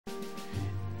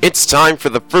It's time for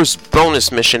the first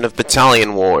bonus mission of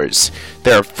Battalion Wars.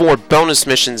 There are 4 bonus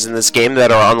missions in this game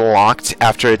that are unlocked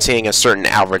after attaining a certain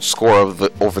average score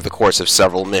over the course of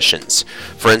several missions.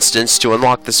 For instance, to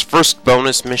unlock this first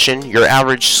bonus mission, your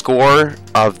average score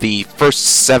of the first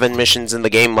 7 missions in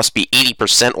the game must be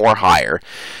 80% or higher.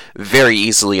 Very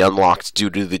easily unlocked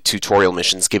due to the tutorial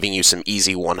missions giving you some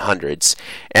easy 100s.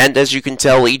 And as you can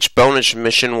tell, each bonus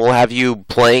mission will have you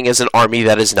playing as an army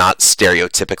that is not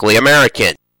stereotypically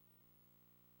American.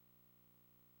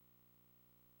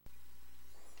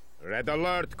 Red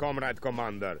alert, Comrade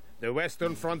Commander. The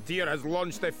western frontier has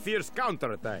launched a fierce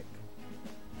counterattack.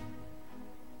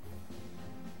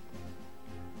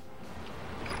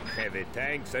 Heavy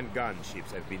tanks and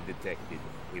gunships have been detected.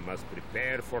 We must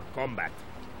prepare for combat.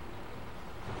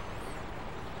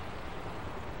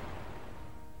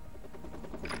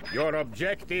 Your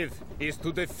objective is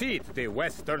to defeat the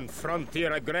western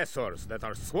frontier aggressors that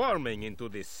are swarming into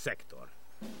this sector.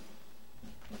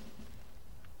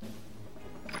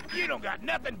 You don't got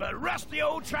nothing but rusty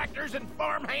old tractors and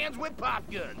farm hands with pop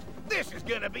guns. This is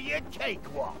gonna be a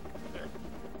cakewalk.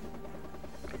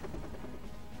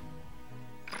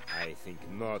 I think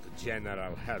not,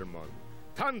 General Hermann.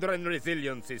 Tundran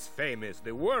resilience is famous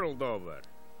the world over.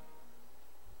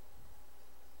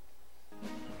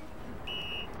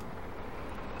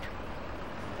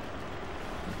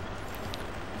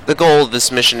 The goal of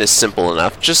this mission is simple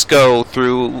enough. Just go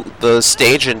through the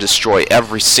stage and destroy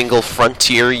every single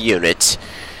frontier unit.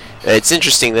 It's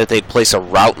interesting that they'd place a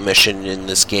route mission in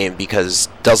this game, because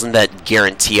doesn't that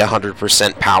guarantee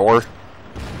 100% power?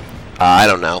 I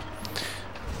don't know.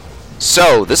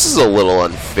 So, this is a little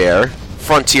unfair.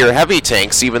 Frontier heavy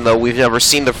tanks, even though we've never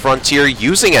seen the Frontier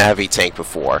using a heavy tank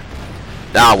before.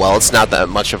 Ah, well, it's not that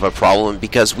much of a problem,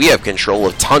 because we have control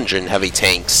of Tundran heavy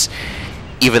tanks,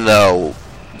 even though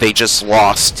they just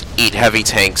lost 8 heavy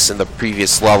tanks in the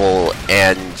previous level,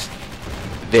 and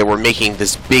they were making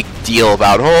this big deal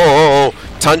about, oh,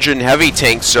 Tundran heavy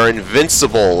tanks are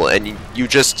invincible, and you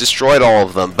just destroyed all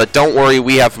of them. But don't worry,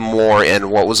 we have more. And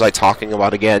what was I talking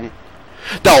about again?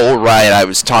 Oh, right, I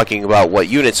was talking about what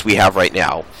units we have right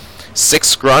now.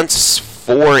 6 grunts,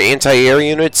 4 anti-air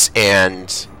units,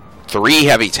 and 3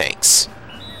 heavy tanks.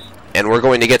 And we're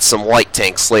going to get some light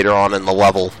tanks later on in the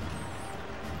level,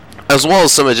 as well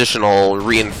as some additional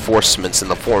reinforcements in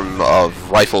the form of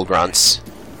rifle grunts.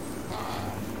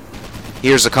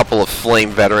 Here's a couple of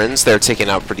flame veterans. They're taken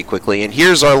out pretty quickly. And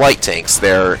here's our light tanks.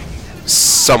 They're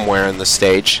somewhere in the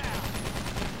stage.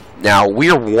 Now,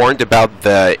 we're warned about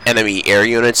the enemy air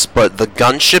units, but the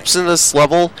gunships in this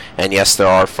level, and yes, there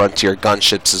are Frontier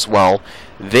gunships as well,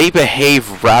 they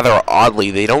behave rather oddly.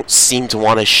 They don't seem to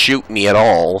want to shoot me at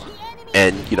all.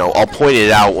 And, you know, I'll point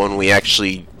it out when we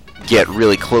actually get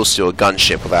really close to a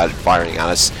gunship without it firing on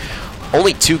us.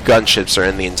 Only 2 gunships are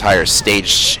in the entire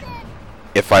stage,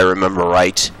 if I remember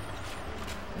right.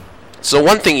 So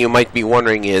one thing you might be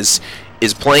wondering is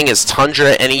playing as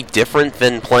Tundra any different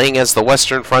than playing as the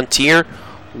Western Frontier?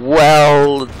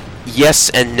 Well,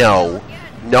 yes and no.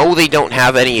 No, they don't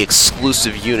have any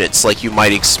exclusive units like you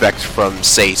might expect from,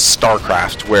 say,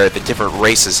 StarCraft, where the different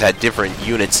races had different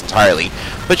units entirely.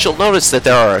 But you'll notice that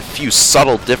there are a few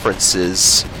subtle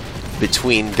differences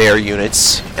between their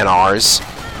units and ours.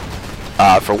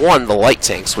 For one, the light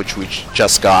tanks, which we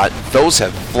just got, those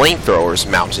have flamethrowers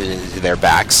mounted into their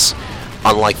backs,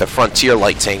 unlike the Frontier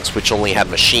light tanks, which only had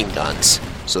machine guns.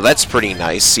 So that's pretty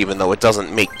nice, even though it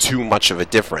doesn't make too much of a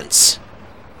difference.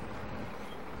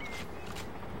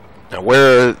 Now,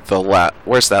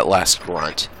 where's that last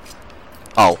grunt?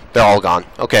 Oh, they're all gone.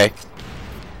 Okay.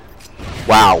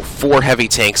 Wow, 4 heavy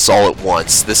tanks all at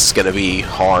once. This is gonna be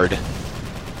hard.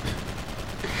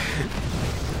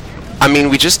 I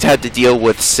mean, we just had to deal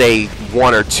with, say,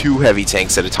 1 or 2 heavy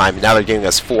tanks at a time, and now they're giving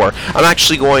us 4. I'm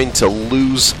actually going to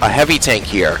lose a heavy tank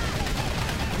here.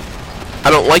 I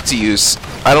don't like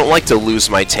to lose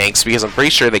my tanks, because I'm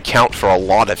pretty sure they count for a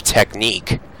lot of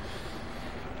technique.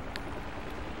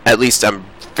 At least I'm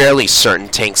fairly certain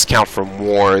tanks count for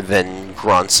more than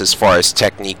grunts as far as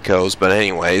technique goes, but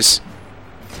anyways.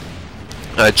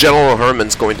 General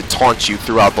Herman's going to taunt you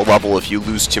throughout the level if you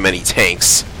lose too many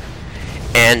tanks.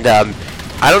 And,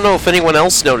 I don't know if anyone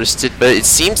else noticed it, but it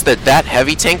seems that that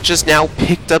heavy tank just now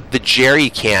picked up the jerry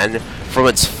can from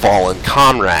its fallen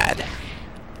comrade.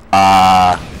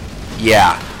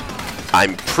 Yeah. I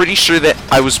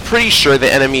was pretty sure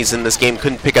the enemies in this game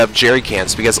couldn't pick up jerry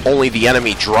cans because only the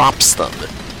enemy drops them.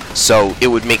 So it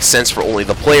would make sense for only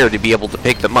the player to be able to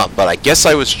pick them up, but I guess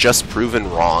I was just proven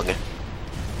wrong.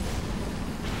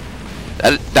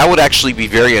 That would actually be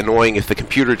very annoying if the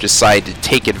computer decided to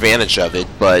take advantage of it,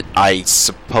 but I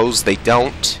suppose they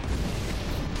don't.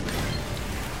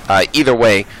 Either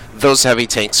way, those heavy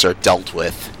tanks are dealt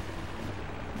with.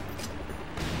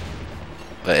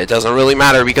 But it doesn't really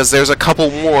matter because there's a couple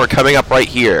more coming up right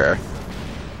here.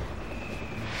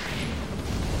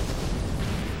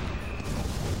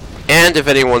 And if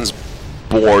anyone's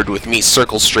bored with me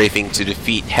circle strafing to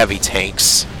defeat heavy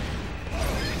tanks,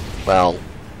 well,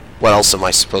 what else am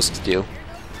I supposed to do?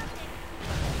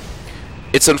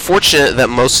 It's unfortunate that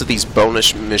most of these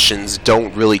bonus missions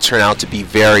don't really turn out to be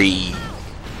very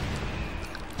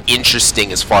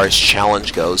interesting as far as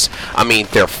challenge goes. I mean,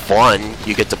 they're fun.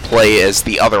 You get to play as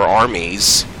the other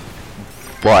armies.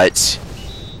 But,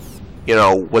 you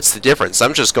know, what's the difference?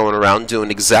 I'm just going around doing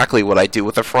exactly what I do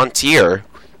with the Frontier,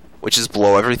 which is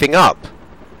blow everything up.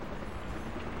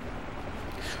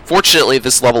 Fortunately,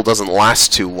 this level doesn't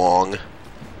last too long.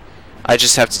 I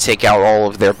just have to take out all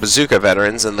of their bazooka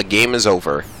veterans and the game is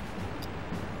over.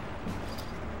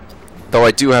 Though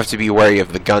I do have to be wary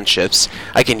of the gunships.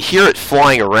 I can hear it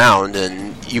flying around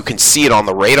and you can see it on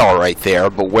the radar right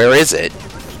there, but where is it?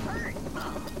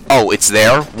 Oh, it's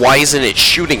there? Why isn't it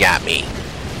shooting at me?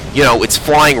 You know, it's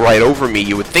flying right over me.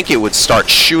 You would think it would start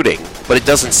shooting, but it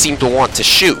doesn't seem to want to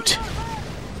shoot.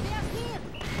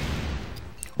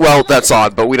 Well, that's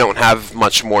odd, but we don't have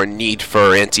much more need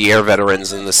for anti-air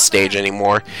veterans in this stage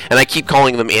anymore. And I keep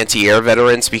calling them anti-air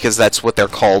veterans because that's what they're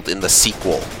called in the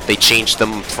sequel. They changed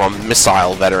them from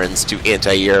missile veterans to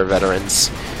anti-air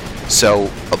veterans. So,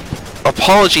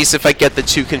 apologies if I get the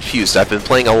two confused. I've been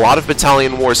playing a lot of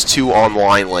Battalion Wars 2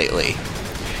 online lately.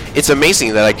 It's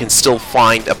amazing that I can still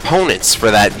find opponents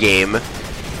for that game,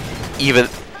 even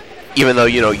though,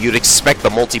 you know, you'd expect the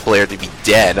multiplayer to be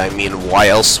dead. I mean, why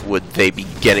else would they be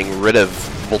getting rid of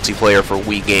multiplayer for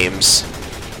Wii games?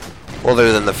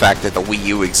 Other than the fact that the Wii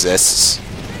U exists.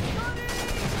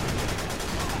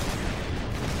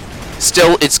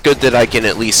 Still, it's good that I can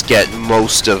at least get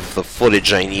most of the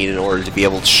footage I need in order to be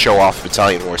able to show off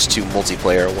Battalion Wars 2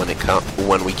 multiplayer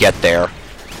when we get there.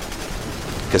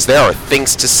 Because there are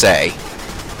things to say.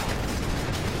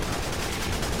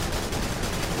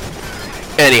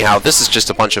 Anyhow, this is just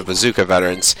a bunch of bazooka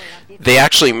veterans. They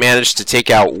actually managed to take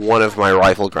out one of my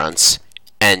rifle grunts.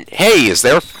 And hey,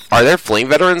 are there flame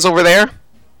veterans over there?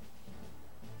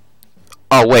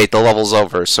 Oh wait, the level's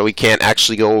over, so we can't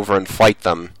actually go over and fight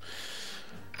them.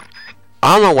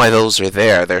 I don't know why those are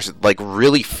there. They're like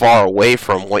really far away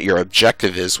from what your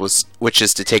objective is, which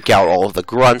is to take out all of the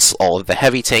grunts, all of the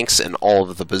heavy tanks, and all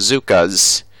of the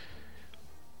bazookas.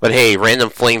 But hey, random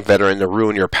flame veteran to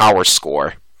ruin your power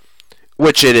score.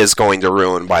 Which it is going to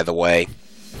ruin, by the way.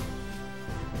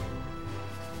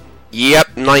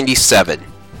 Yep, 97.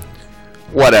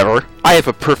 Whatever. I have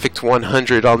a perfect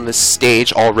 100 on this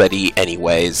stage already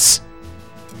anyways.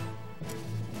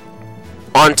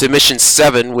 On to mission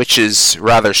 7, which is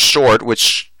rather short,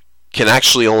 which can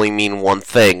actually only mean one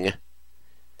thing.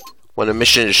 When a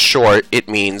mission is short, it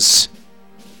means...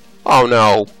 oh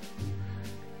no.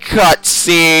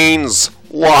 Cutscenes!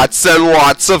 Lots and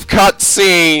lots of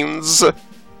cutscenes!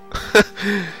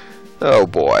 Oh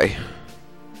boy.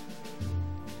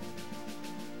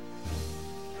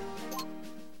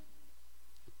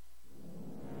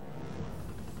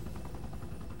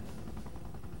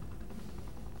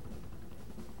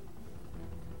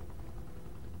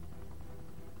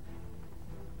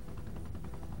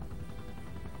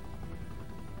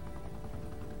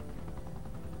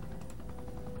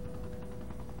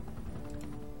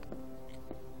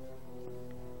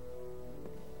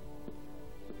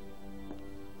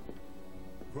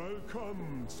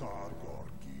 Welcome, Tsar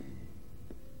Gorgi.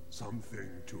 Something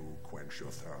to quench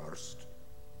your thirst?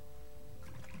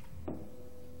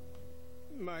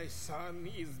 My son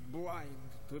is blind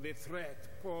to the threat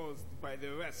posed by the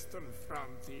Western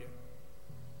Frontier.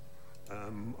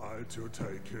 Am I to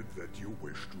take it that you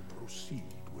wish to proceed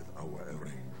with our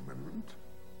arrangement?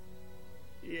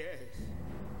 Yes.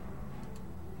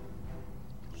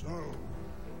 So,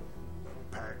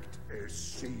 the pact is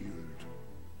sealed.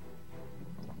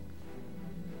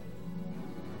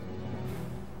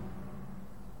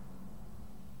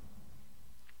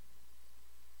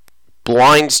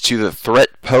 Blind to the threat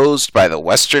posed by the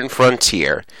Western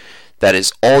Frontier. That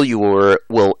is all you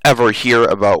will ever hear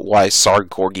about why Tsar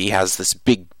Gorgi has this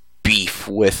big beef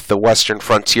with the Western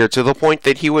Frontier, to the point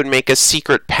that he would make a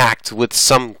secret pact with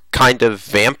some kind of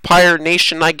vampire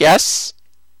nation, I guess?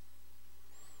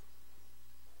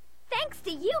 Thanks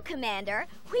to you, Commander,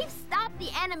 we've stopped the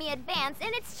enemy advance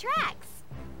in its tracks.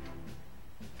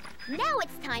 Now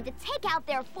it's time to take out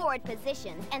their forward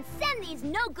positions and send these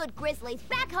no-good grizzlies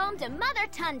back home to Mother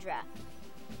Tundra.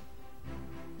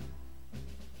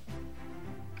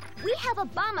 We have a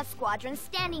bomber squadron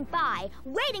standing by,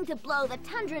 waiting to blow the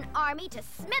Tundran army to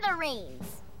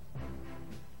smithereens.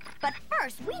 But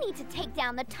first, we need to take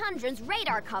down the Tundran's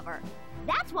radar cover.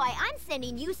 That's why I'm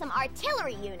sending you some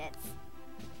artillery units.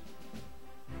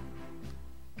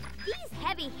 These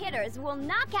heavy hitters will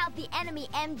knock out the enemy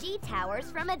MG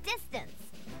towers from a distance.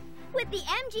 With the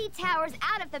MG towers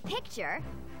out of the picture,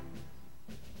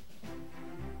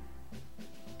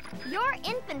 your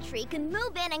infantry can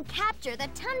move in and capture the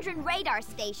Tundran radar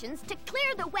stations to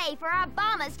clear the way for our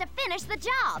bombers to finish the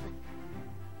job.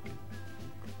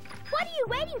 What are you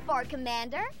waiting for,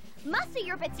 Commander? Muster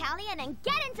your battalion and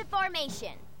get into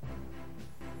formation.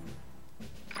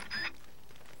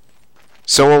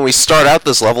 So when we start out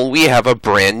this level, we have a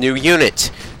brand new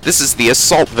unit. This is the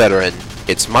Assault Veteran.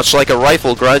 It's much like a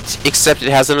rifle grunt, except it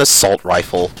has an assault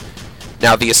rifle.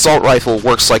 Now, the assault rifle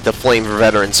works like the Flame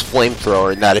Veteran's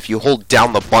flamethrower in that if you hold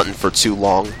down the button for too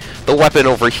long, the weapon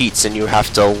overheats and you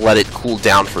have to let it cool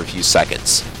down for a few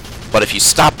seconds. But if you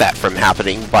stop that from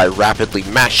happening by rapidly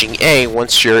mashing A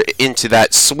once you're into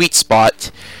that sweet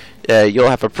spot, you'll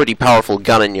have a pretty powerful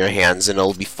gun in your hands and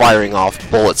it'll be firing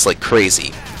off bullets like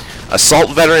crazy.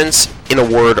 Assault Veterans, in a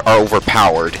word, are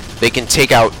overpowered. They can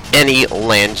take out any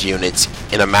land unit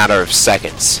in a matter of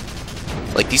seconds.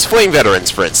 Like these Flame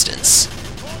Veterans, for instance.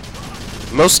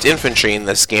 Most infantry in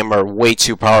this game are way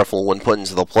too powerful when put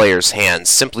into the player's hands,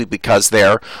 simply because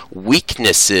their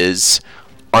weaknesses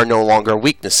are no longer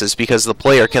weaknesses because the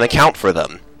player can account for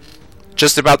them.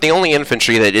 Just about the only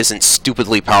infantry that isn't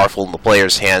stupidly powerful in the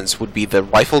player's hands would be the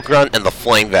Rifle Grunt and the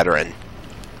Flame Veteran.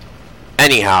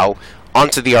 Anyhow,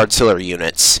 onto the artillery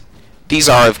units. These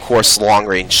are, of course,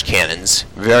 long-range cannons.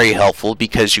 Very helpful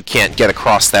because you can't get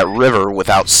across that river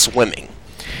without swimming.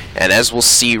 And as we'll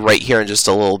see right here in just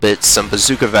a little bit, some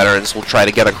bazooka veterans will try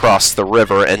to get across the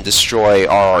river and destroy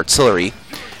our artillery.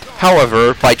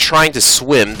 However, by trying to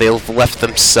swim, they've left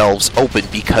themselves open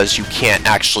because you can't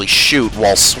actually shoot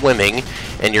while swimming,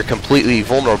 and you're completely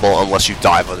vulnerable unless you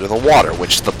dive under the water,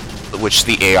 which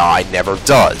the AI never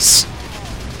does.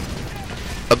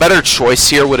 A better choice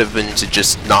here would have been to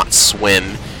just not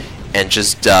swim and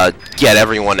just get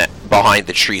everyone behind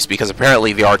the trees, because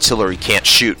apparently the artillery can't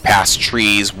shoot past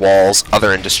trees, walls,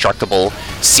 other indestructible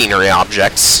scenery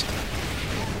objects.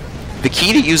 The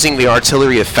key to using the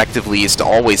artillery effectively is to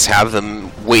always have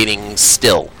them waiting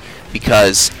still,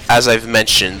 because, as I've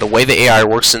mentioned, the way the AI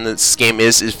works in this game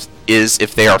is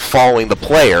if they are following the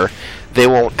player, they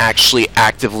won't actually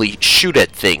actively shoot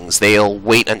at things. They'll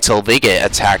wait until they get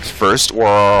attacked first or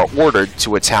are ordered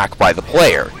to attack by the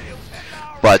player.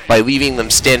 But by leaving them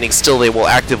standing still, they will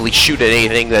actively shoot at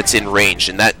anything that's in range,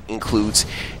 and that includes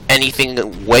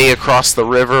anything way across the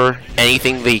river,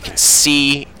 anything they can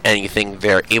see, anything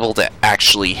they're able to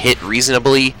actually hit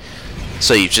reasonably.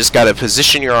 So you've just got to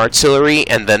position your artillery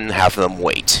and then have them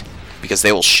wait, because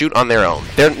they will shoot on their own.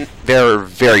 They're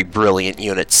very brilliant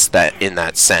units in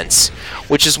that sense,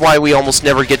 which is why we almost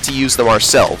never get to use them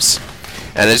ourselves.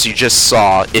 And as you just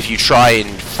saw, if you try and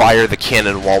fire the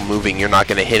cannon while moving, you're not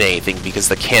going to hit anything because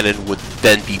the cannon would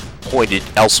then be pointed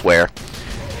elsewhere.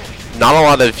 Not a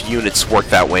lot of units work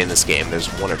that way in this game. There's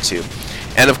one or two.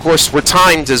 And of course, we're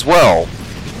timed as well.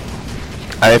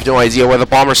 I have no idea why the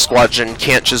Bomber Squadron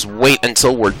can't just wait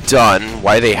until we're done,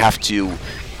 why they have to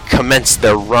commence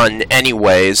their run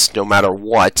anyways, no matter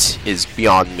what, is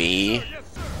beyond me.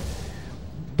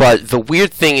 But the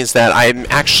weird thing is that I'm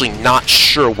actually not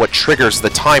sure what triggers the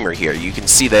timer here. You can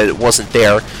see that it wasn't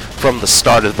there from the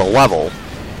start of the level.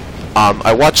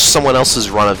 I watched someone else's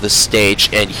run of this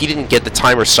stage, and he didn't get the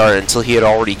timer started until he had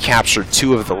already captured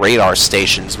 2 of the radar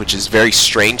stations, which is very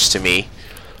strange to me.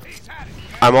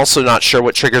 I'm also not sure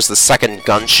what triggers the second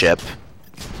gunship,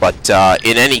 but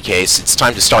in any case, it's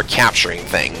time to start capturing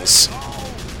things.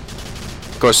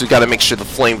 Of course, we've got to make sure the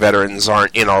Flame Veterans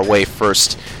aren't in our way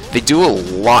first. They do a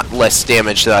lot less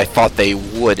damage than I thought they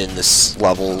would in this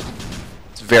level.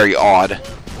 It's very odd.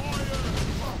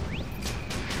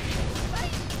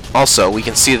 Also, we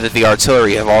can see that the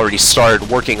artillery have already started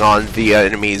working on the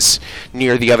enemies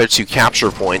near the other 2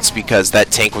 capture points because that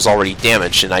tank was already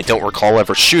damaged, and I don't recall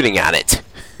ever shooting at it.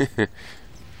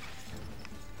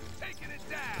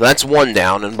 That's one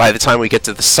down, and by the time we get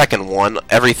to the second one,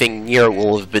 everything near it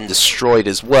will have been destroyed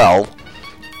as well.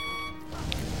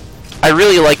 I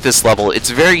really like this level. It's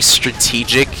very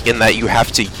strategic in that you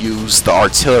have to use the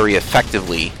artillery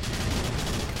effectively.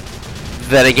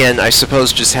 Then again, I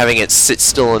suppose just having it sit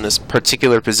still in this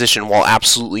particular position while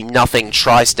absolutely nothing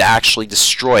tries to actually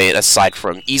destroy it aside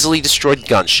from easily destroyed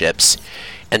gunships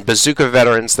and bazooka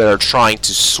veterans that are trying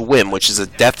to swim, which is a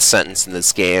death sentence in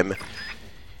this game.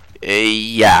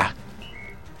 Yeah.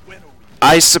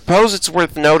 I suppose it's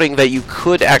worth noting that you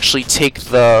could actually take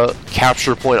the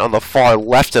capture point on the far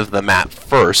left of the map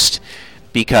first,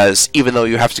 because even though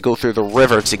you have to go through the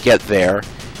river to get there,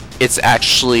 it's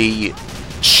actually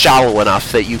shallow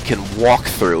enough that you can walk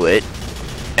through it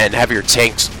and have your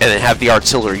tanks and have the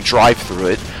artillery drive through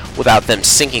it without them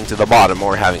sinking to the bottom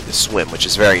or having to swim, which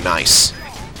is very nice.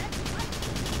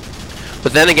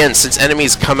 But then again, since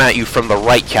enemies come at you from the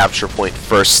right capture point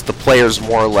first, the player's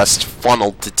more or less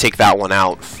funneled to take that one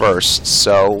out first,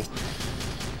 so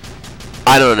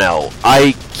I don't know.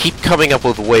 I keep coming up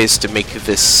with ways to make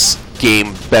this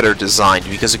game better designed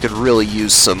because it could really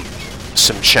use some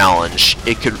challenge.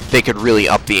 They could really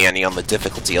up the ante on the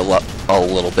difficulty a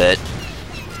little bit.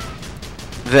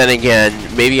 Then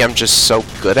again, maybe I'm just so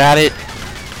good at it.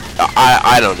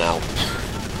 I don't know.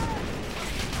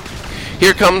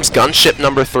 Here comes gunship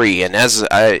number 3, and as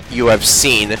you have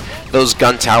seen, those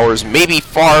gun towers may be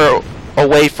far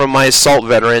away from my assault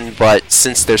veteran, but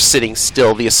since they're sitting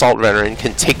still, the assault veteran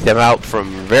can take them out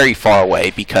from very far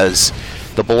away because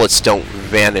the bullets don't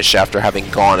vanish after having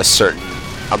gone a certain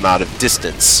amount of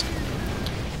distance.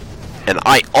 And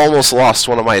I almost lost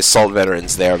one of my assault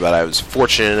veterans there, but I was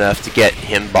fortunate enough to get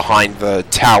him behind the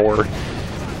tower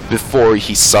before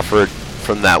he suffered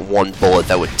from that one bullet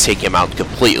that would take him out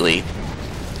completely.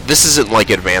 This isn't like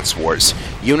Advance Wars.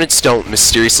 Units don't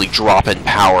mysteriously drop in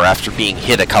power after being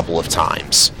hit a couple of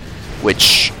times,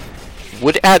 which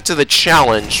would add to the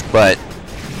challenge, but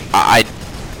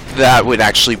that would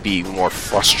actually be more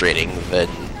frustrating than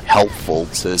helpful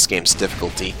to this game's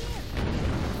difficulty.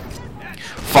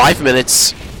 5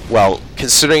 minutes, well,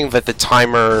 considering that the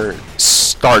timer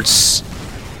starts...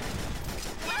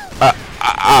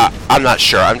 I'm not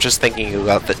sure. I'm just thinking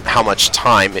about how much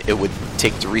time it would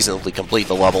take to reasonably complete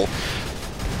the level.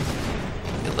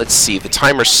 Let's see, the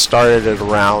timer started at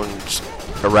around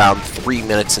 3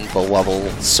 minutes into the level,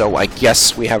 so I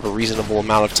guess we have a reasonable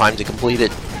amount of time to complete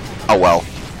it. Oh well.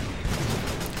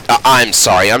 I'm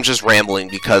sorry, I'm just rambling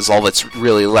because all that's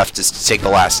really left is to take the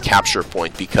last capture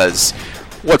point, because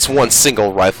what's one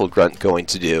single rifle grunt going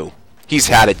to do? He's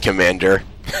had it, Commander.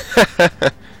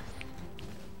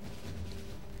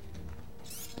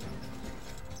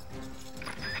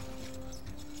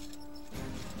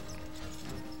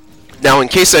 Now, in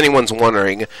case anyone's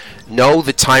wondering, no,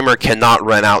 the timer cannot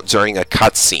run out during a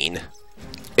cutscene.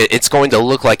 It's going to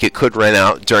look like it could run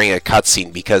out during a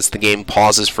cutscene because the game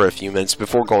pauses for a few minutes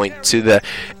before going to the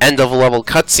end of a level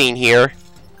cutscene here.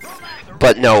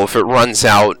 But no, if it runs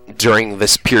out during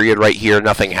this period right here,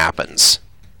 nothing happens.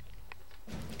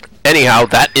 Anyhow,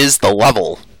 that is the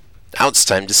level. Now it's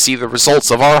time to see the results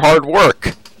of our hard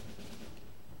work.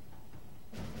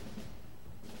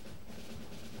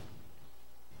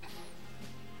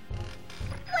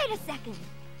 Wait a second.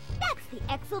 That's the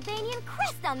Exylvanian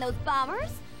crest on those bombers.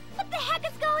 What the heck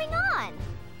is going on?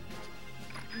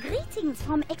 Greetings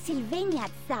from Exylvania,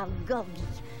 Tsar Gorgi.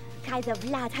 Kaiser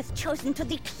Vlad has chosen to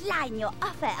decline your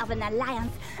offer of an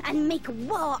alliance and make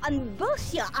war on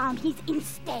both your armies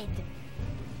instead.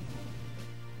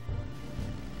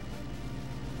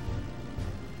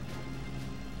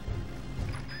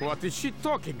 What is she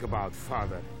talking about,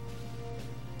 Father?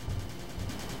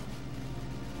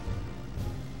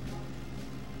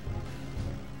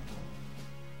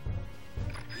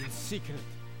 In secret,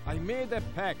 I made a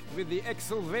pact with the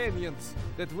Exylvanians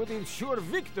that would ensure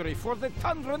victory for the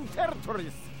Tundran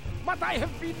territories. But I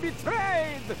have been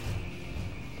betrayed!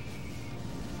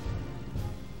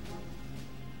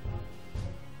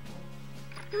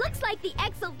 Looks like the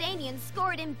Exylvanians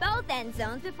scored in both end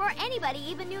zones before anybody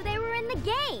even knew they were in the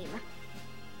game.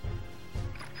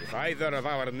 If either of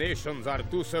our nations are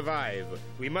to survive,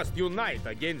 we must unite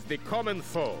against the common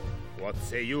foe. What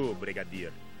say you,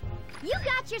 Brigadier? You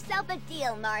got yourself a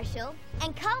deal, Marshal.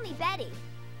 And call me Betty.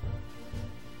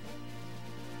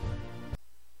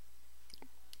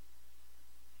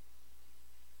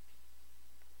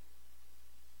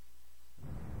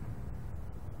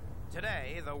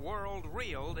 Today, the world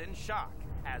reeled in shock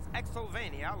as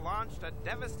Exylvania launched a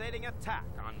devastating attack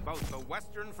on both the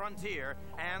western frontier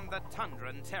and the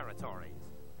Tundran territories.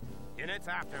 In its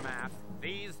aftermath,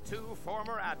 these two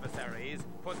former adversaries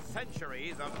put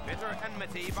centuries of bitter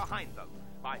enmity behind them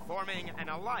by forming an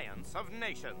alliance of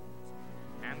nations.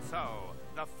 And so,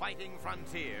 the fighting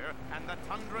frontier and the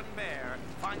Tundran Bear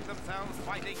find themselves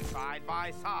fighting side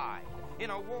by side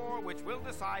in a war which will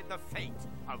decide the fate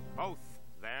of both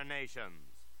their nations.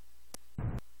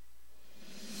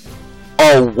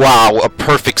 Oh wow, a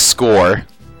perfect score.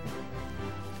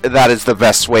 That is the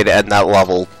best way to end that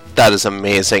level. That is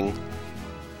amazing.